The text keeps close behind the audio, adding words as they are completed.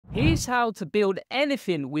Here's how to build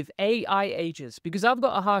anything with AI agents, because I've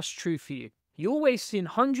got a harsh truth for you. You're wasting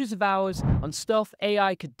hundreds of hours on stuff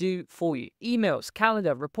AI could do for you. Emails,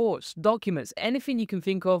 calendar, reports, documents, anything you can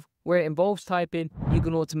think of where it involves typing, you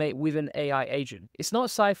can automate with an AI agent. It's not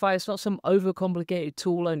sci-fi, it's not some overcomplicated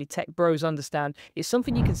tool only tech bros understand. It's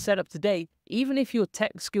something you can set up today, even if your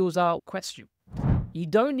tech skills are questionable. You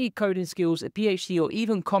don't need coding skills, a PhD, or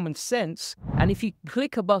even common sense. And if you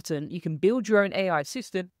click a button, you can build your own AI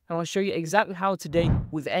assistant. And I'll show you exactly how today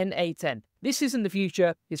with N8N. This isn't the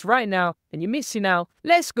future, it's right now, and you're missing out.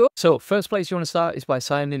 Let's go. So first place you want to start is by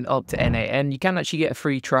signing up to N8N. You can actually get a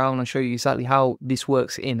free trial, and I'll show you exactly how this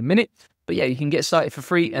works in a minute. But yeah, you can get started for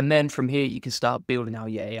free, and then from here, you can start building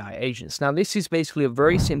out your AI agents. Now, this is basically a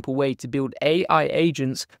very simple way to build AI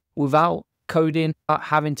agents without coding, not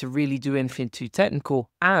having to really do anything too technical.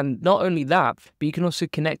 And not only that, but you can also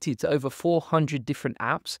connect it to over 400 different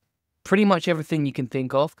apps, pretty much everything you can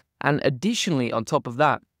think of. And additionally, on top of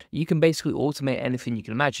that, you can basically automate anything you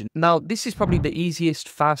can imagine. Now, this is probably the easiest,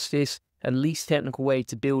 fastest, and least technical way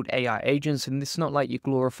to build AI agents. And it's not like your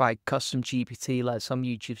glorified custom GPT like some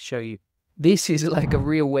YouTubers show you. This is like a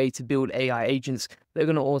real way to build AI agents that are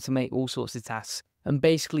going to automate all sorts of tasks and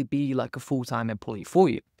basically be like a full-time employee for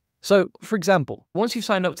you. So, for example, once you've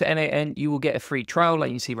signed up to N8N, you will get a free trial.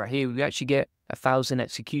 Like you see right here, we actually get 1,000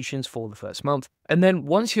 executions for the first month. And then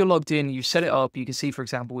once you're logged in, you set it up, you can see, for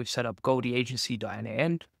example, we've set up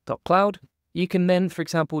goldieagency.n8n.cloud. You can then, for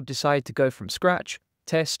example, decide to go from scratch,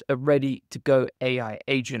 test a ready-to-go AI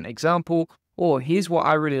agent example. Or here's what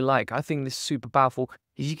I really like. I think this is super powerful,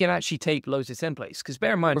 is you can actually take loads of templates. Because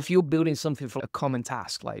bear in mind, if you're building something for a common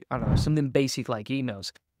task, like, I don't know, something basic like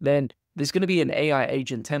emails, then there's going to be an AI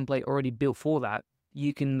agent template already built for that.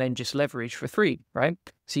 You can then just leverage for free, right?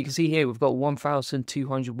 So you can see here, we've got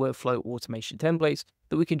 1,200 workflow automation templates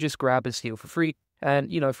that we can just grab and steal for free.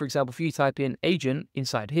 And, you know, for example, if you type in agent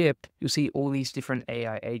inside here, you'll see all these different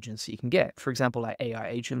AI agents that you can get. For example, like AI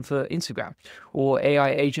agent for Instagram or AI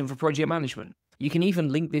agent for project management. You can even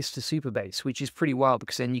link this to Supabase, which is pretty wild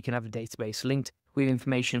because then you can have a database linked with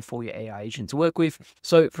information for your AI agent to work with.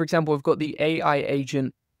 So, for example, we've got the AI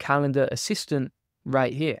agent calendar assistant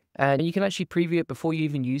right here, and you can actually preview it before you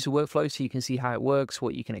even use the workflow, so you can see how it works,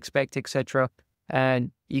 what you can expect, etc. And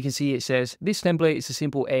you can see it says this template is a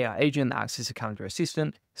simple AI agent that acts as a calendar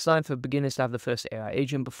assistant. It's time for beginners to have the first AI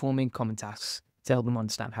agent performing common tasks to help them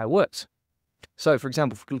understand how it works. So, for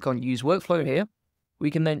example, if we click on use workflow here, we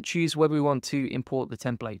can then choose whether we want to import the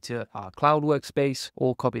template to our cloud workspace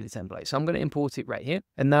or copy the template. So I'm going to import it right here.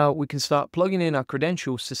 And now we can start plugging in our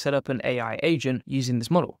credentials to set up an AI agent using this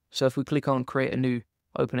model. So if we click on create a new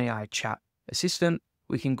OpenAI chat assistant,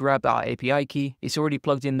 we can grab our API key. It's already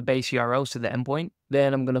plugged in the base URLs to the endpoint.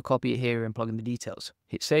 Then I'm going to copy it here and plug in the details.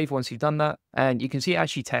 Hit save once you've done that. And you can see it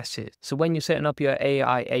actually tests it. So when you're setting up your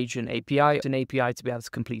AI agent API, it's an API to be able to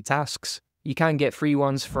complete tasks. You can get free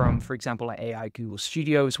ones from, for example, like AI Google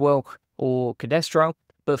Studio as well, or Cadastral.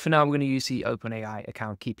 But for now, we're going to use the OpenAI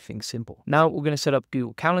account, keep things simple. Now we're going to set up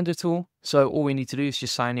Google Calendar tool. So all we need to do is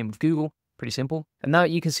just sign in with Google. Pretty simple. And now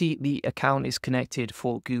you can see the account is connected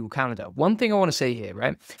for Google Calendar. One thing I want to say here,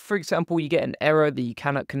 right? For example, you get an error that you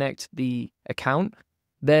cannot connect the account.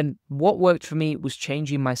 Then what worked for me was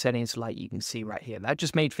changing my settings like you can see right here. That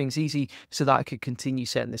just made things easy so that I could continue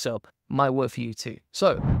setting this up. Might work for you too.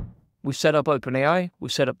 So we've set up OpenAI,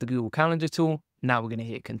 we've set up the Google Calendar tool. Now we're going to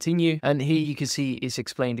hit continue. And here you can see it's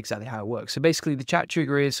explained exactly how it works. So basically the chat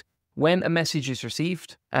trigger is when a message is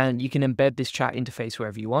received, and you can embed this chat interface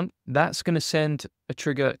wherever you want, that's going to send a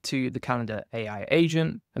trigger to the Calendar AI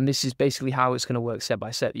agent. And this is basically how it's going to work step by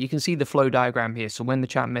step. You can see the flow diagram here. So when the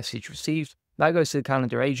chat message received, that goes to the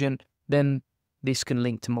Calendar agent, then this can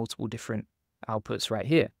link to multiple different outputs right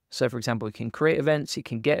here. So for example, it can create events, it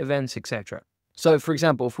can get events, etc. So for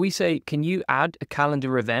example, if we say, can you add a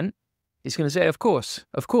calendar event? It's going to say, of course,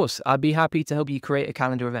 I'd be happy to help you create a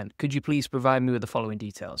calendar event. Could you please provide me with the following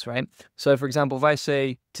details, right? So for example, if I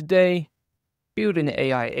say today, building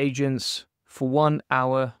AI agents for 1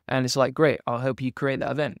 hour, and it's like, great, I'll help you create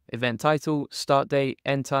that event. Event title, start date,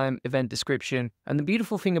 end time, event description. And the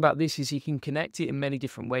beautiful thing about this is you can connect it in many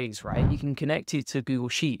different ways, right? You can connect it to Google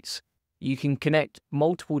Sheets. You can connect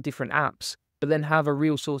multiple different apps, but then have a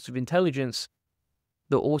real source of intelligence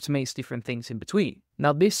that automates different things in between.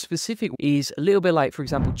 Now, this specific is a little bit like, for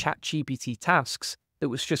example, ChatGPT tasks that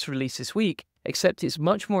was just released this week, except it's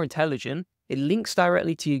much more intelligent. It links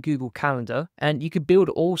directly to your Google Calendar, and you could build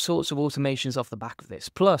all sorts of automations off the back of this.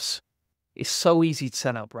 Plus, it's so easy to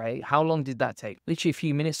set up, right? How long did that take? Literally a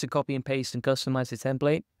few minutes to copy and paste and customize the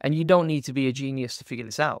template, and you don't need to be a genius to figure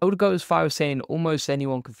this out. I would go as far as saying almost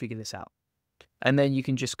anyone can figure this out. and then you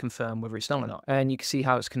can just confirm whether it's done or not. And you can see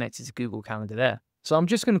how it's connected to Google Calendar there. So I'm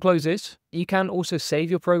just going to close this. You can also save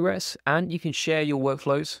your progress and you can share your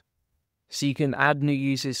workflows. So you can add new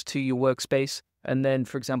users to your workspace. And then,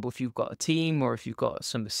 for example, if you've got a team or if you've got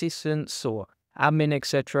some assistants or admin,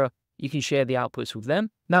 etc., you can share the outputs with them.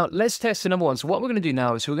 Now, let's test another one. So what we're going to do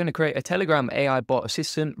now is we're going to create a Telegram AI bot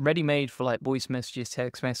assistant ready-made for like voice messages,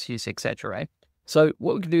 text messages, etc. Right? So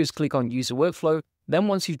what we can do is click on user workflow. Then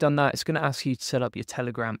once you've done that, it's going to ask you to set up your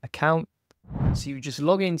Telegram account. So you just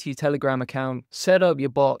log into your Telegram account, set up your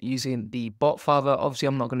bot using the bot father. Obviously,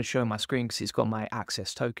 I'm not going to show my screen because it's got my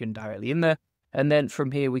access token directly in there. And then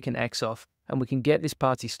from here, we can X off and we can get this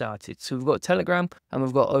party started. So we've got Telegram and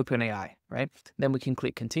we've got OpenAI, right? Then we can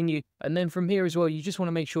click continue. And then from here as well, you just want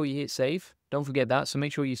to make sure you hit save. Don't forget that. So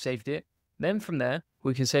make sure you saved it. Then from there,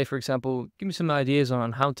 we can say, for example, give me some ideas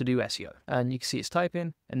on how to do SEO. And you can see it's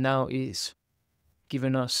typing and now it's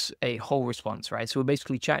giving us a whole response, right? So we're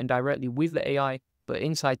basically chatting directly with the AI, but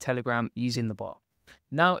inside Telegram using the bot.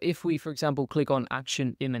 Now, if we, for example, click on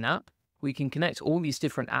action in an app, we can connect all these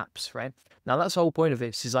different apps, right? Now, that's the whole point of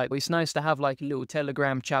this is like, it's nice to have like a little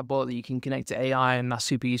Telegram chatbot that you can connect to AI and that's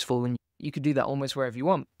super useful. And you could do that almost wherever you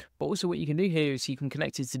want. But also what you can do here is you can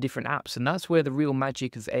connect it to different apps. And that's where the real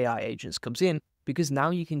magic of AI agents comes in, because now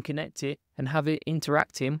you can connect it and have it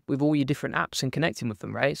interacting with all your different apps and connecting with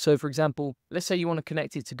them, right? So for example, let's say you want to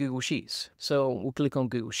connect it to Google Sheets. So we'll click on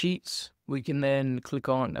Google Sheets. We can then click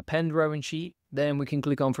on append row and sheet. Then we can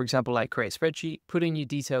click on, for example, like create spreadsheet, put in your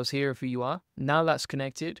details here of who you are. Now that's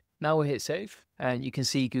connected. Now we'll hit save and you can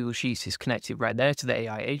see Google Sheets is connected right there to the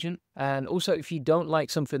AI agent. And also if you don't like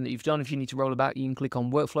something that you've done, if you need to roll it back, you can click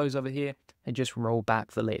on workflows over here and just roll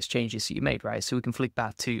back the latest changes that you made, right? So we can flick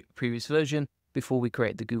back to previous version before we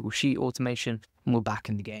create the Google Sheet automation and we're back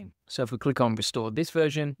in the game. So if we click on restore this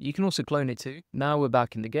version, you can also clone it too. Now we're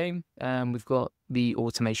back in the game and we've got the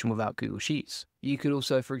automation without Google Sheets. You could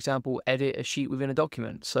also, for example, edit a sheet within a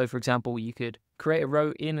document. So for example, you could create a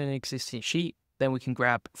row in an existing sheet, then we can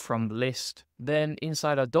grab from the list. Then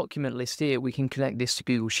inside our document list here, we can connect this to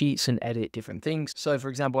Google Sheets and edit different things. So for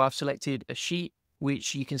example, I've selected a sheet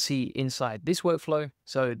which you can see inside this workflow.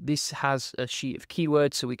 So this has a sheet of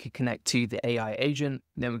keywords, so we could connect to the AI agent,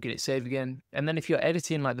 then we get it saved again. And then if you're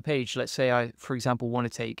editing like the page, let's say I, for example, want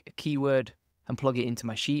to take a keyword and plug it into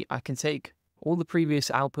my sheet, I can take all the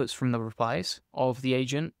previous outputs from the replies of the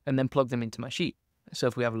agent and then plug them into my sheet. So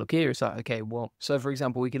if we have a look here, it's like, okay, well, so for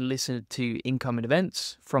example, we can listen to incoming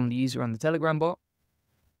events from the user on the Telegram bot,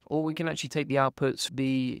 or we can actually take the outputs,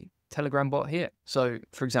 the Telegram bot here. So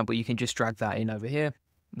for example, you can just drag that in over here.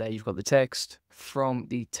 There you've got the text from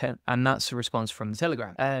the and that's the response from the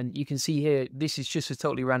Telegram. And you can see here, this is just a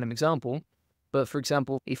totally random example. But for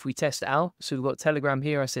example, if we test it out, so we've got Telegram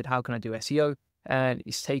here, I said, how can I do SEO? And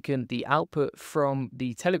it's taken the output from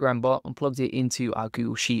the Telegram bot and plugged it into our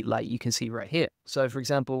Google Sheet like you can see right here. So for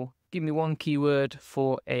example, give me one keyword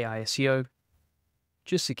for AI SEO,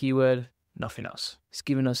 just a keyword, nothing else. It's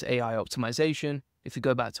giving us AI optimization. If we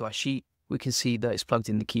go back to our sheet, we can see that it's plugged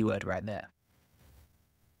in the keyword right there.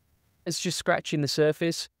 It's just scratching the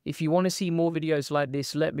surface. If you want to see more videos like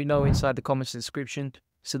this, let me know inside the comments description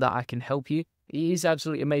so that I can help you. It is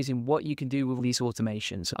absolutely amazing what you can do with these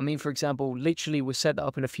automations. I mean, for example, literally we'll set that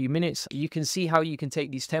up in a few minutes. You can see how you can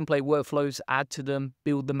take these template workflows, add to them,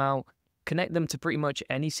 build them out, connect them to pretty much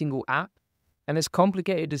any single app. And as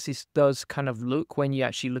complicated as this does kind of look when you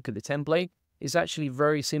actually look at the template, it's actually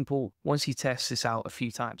very simple once you test this out a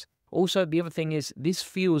few times. Also, the other thing is this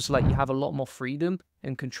feels like you have a lot more freedom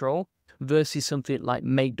and control versus something like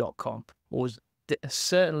Make.com, or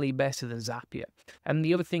certainly better than Zapier. And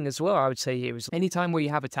the other thing as well I would say here is anytime where you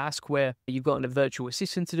have a task where you've got a virtual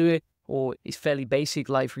assistant to do it, or it's fairly basic,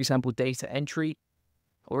 like for example, data entry,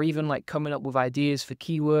 or even like coming up with ideas for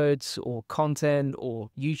keywords or content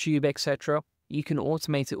or YouTube, etc. You can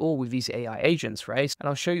automate it all with these AI agents, right? And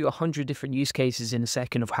I'll show you 100 different use cases in a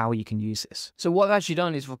second of how you can use this. So what I've actually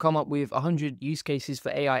done is we've come up with 100 use cases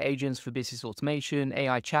for AI agents for business automation,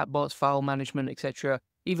 AI chatbots, file management, etc.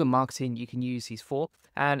 Even marketing you can use these for.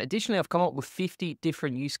 And additionally, I've come up with 50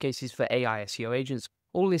 different use cases for AI SEO agents.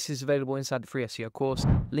 All this is available inside the free SEO course,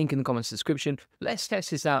 link in the comments description. Let's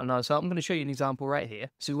test this out now. So I'm going to show you an example right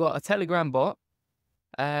here. So we've got a Telegram bot,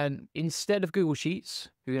 and instead of Google Sheets,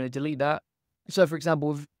 we're going to delete that. So for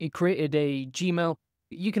example, we've created a Gmail.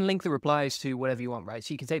 You can link the replies to whatever you want, right?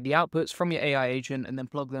 So you can take the outputs from your AI agent and then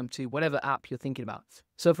plug them to whatever app you're thinking about.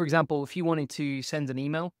 So for example, if you wanted to send an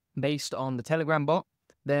email based on the Telegram bot,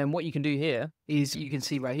 then what you can do here is you can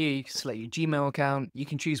see right here, you can select your Gmail account. You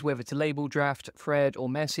can choose whether to label, draft, thread, or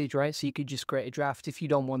message, right? So you could just create a draft if you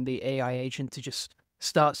don't want the AI agent to just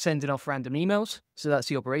start sending off random emails. So that's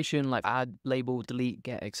the operation, like add, label, delete,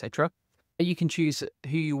 get, etc. You can choose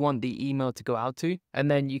who you want the email to go out to, and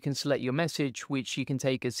then you can select your message, which you can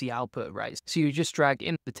take as the output, right? So you just drag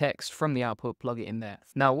in the text from the output, plug it in there.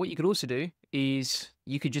 Now, what you could also do is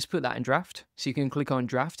you could just put that in draft. So you can click on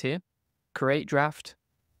draft here, create draft,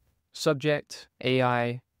 subject,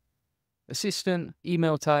 AI, assistant,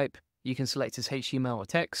 email type. You can select as HTML or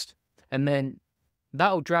text, and then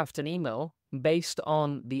that'll draft an email based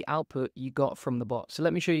on the output you got from the bot. So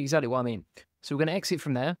let me show you exactly what I mean. So we're going to exit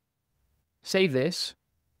from there. Save this.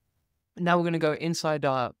 Now we're going to go inside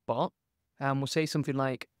our bot and we'll say something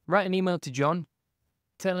like, write an email to John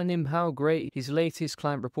telling him how great his latest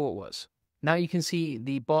client report was. Now you can see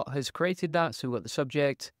the bot has created that. So we've got the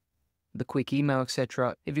subject, the quick email,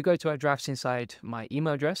 etc. If you go to our drafts inside my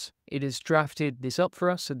email address, it has drafted this up for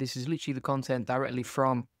us. So this is literally the content directly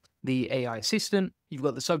from the AI assistant. You've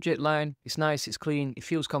got the subject line. It's nice, it's clean, it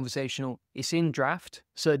feels conversational. It's in draft,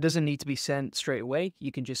 so it doesn't need to be sent straight away.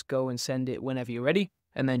 You can just go and send it whenever you're ready,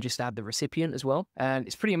 and then just add the recipient as well. And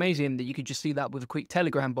it's pretty amazing that you could just do that with a quick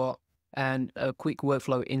Telegram bot and a quick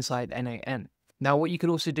workflow inside NAN. Now, what you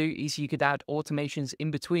could also do is you could add automations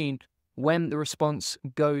in between when the response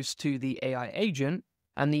goes to the AI agent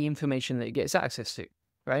and the information that it gets access to.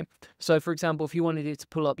 Right? So for example, if you wanted it to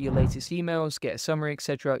pull up your latest emails, get a summary,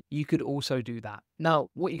 etc., you could also do that. Now,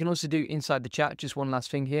 what you can also do inside the chat, just one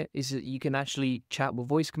last thing here, is that you can actually chat with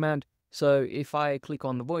voice command. So if I click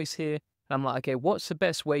on the voice here, I'm like, okay, what's the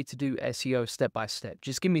best way to do SEO step by step?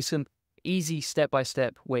 Just give me some easy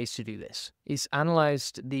step-by-step ways to do this. It's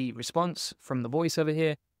analyzed the response from the voice over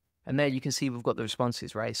here, and there you can see we've got the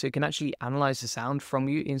responses, right? So it can actually analyze the sound from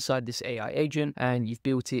you inside this AI agent, and you've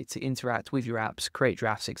built it to interact with your apps, create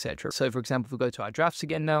drafts, etc. So for example, if we go to our drafts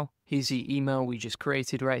again now, here's the email we just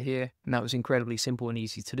created right here, and that was incredibly simple and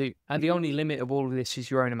easy to do. And the only limit of all of this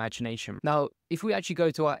is your own imagination. Now, if we actually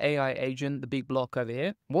go to our AI agent, the big block over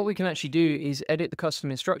here, what we can actually do is edit the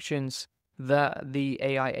custom instructions that the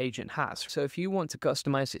AI agent has. So if you want to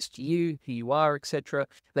customize it to you, who you are, etc.,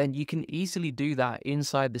 then you can easily do that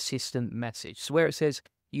inside the system message. So where it says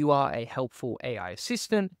you are a helpful AI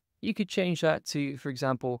assistant, you could change that to, for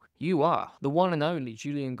example, you are the one and only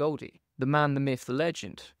Julian Goldie, the man, the myth, the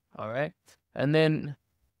legend. All right. And then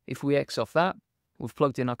if we X off that, we've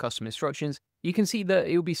plugged in our custom instructions. You can see that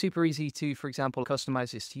it will be super easy to, for example,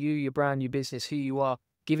 customize this to you, your brand, your business, who you are,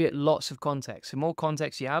 give it lots of context. The more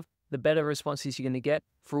context you have, the better responses you're going to get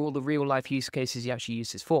for all the real life use cases you actually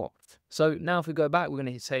use this for. So now if we go back, we're going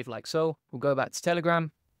to hit save like so. We'll go back to Telegram.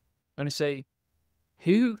 I'm going to say,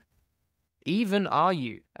 who even are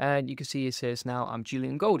you? And you can see it says now I'm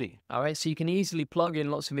Julian Goldie. All right. So you can easily plug in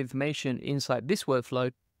lots of information inside this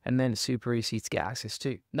workflow, and then it's super easy to get access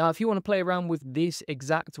to. Now, if you want to play around with this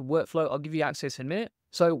exact workflow, I'll give you access in a minute.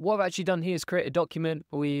 So what I've actually done here is create a document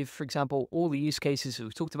with, for example, all the use cases that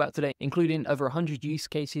we've talked about today, including over 100 use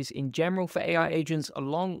cases in general for AI agents,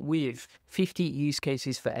 along with 50 use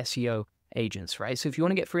cases for SEO agents, right? So if you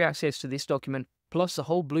want to get free access to this document, plus the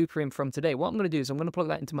whole blueprint from today, what I'm going to do is I'm going to plug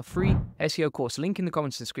that into my free SEO course, link in the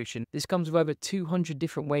comments description. This comes with over 200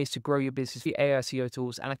 different ways to grow your business with AI SEO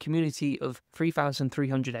tools and a community of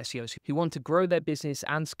 3,300 SEOs who want to grow their business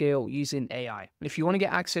and scale using AI. And if you want to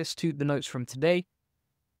get access to the notes from today,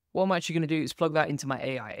 what I'm actually going to do is plug that into my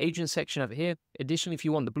AI agent section over here. Additionally, if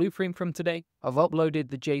you want the blueprint from today, I've uploaded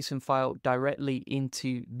the JSON file directly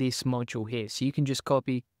into this module here. So you can just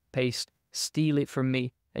copy, paste, steal it from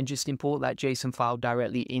me, and just import that JSON file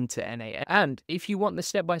directly into NAN. And if you want the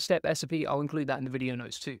step-by-step SOP, I'll include that in the video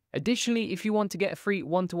notes too. Additionally, if you want to get a free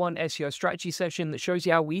one-to-one SEO strategy session that shows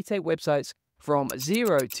you how we take websites from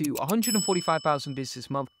 0 to 145,000 business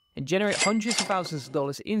a month and generate hundreds of thousands of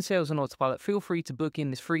dollars in sales on autopilot, feel free to book in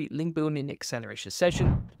this free link building acceleration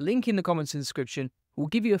session. Link in the comments and description. We'll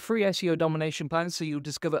give you a free SEO domination plan, so you'll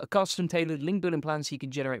discover a custom tailored link building plan so you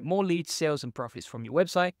can generate more leads, sales, and profits from your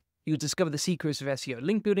website. You'll discover the secrets of SEO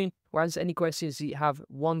link building, or answer any questions that you have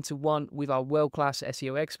one-to-one with our world-class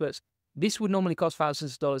SEO experts. This would normally cost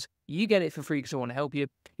thousands of dollars. You get it for free because I want to help you.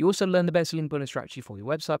 You also learn the best link building strategy for your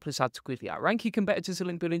website, plus how to quickly outrank your competitors in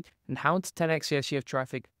link building, and how to 10x your SEO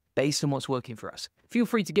traffic based on what's working for us. Feel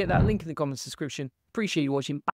free to get that link in the comments description. Appreciate you watching. Bye.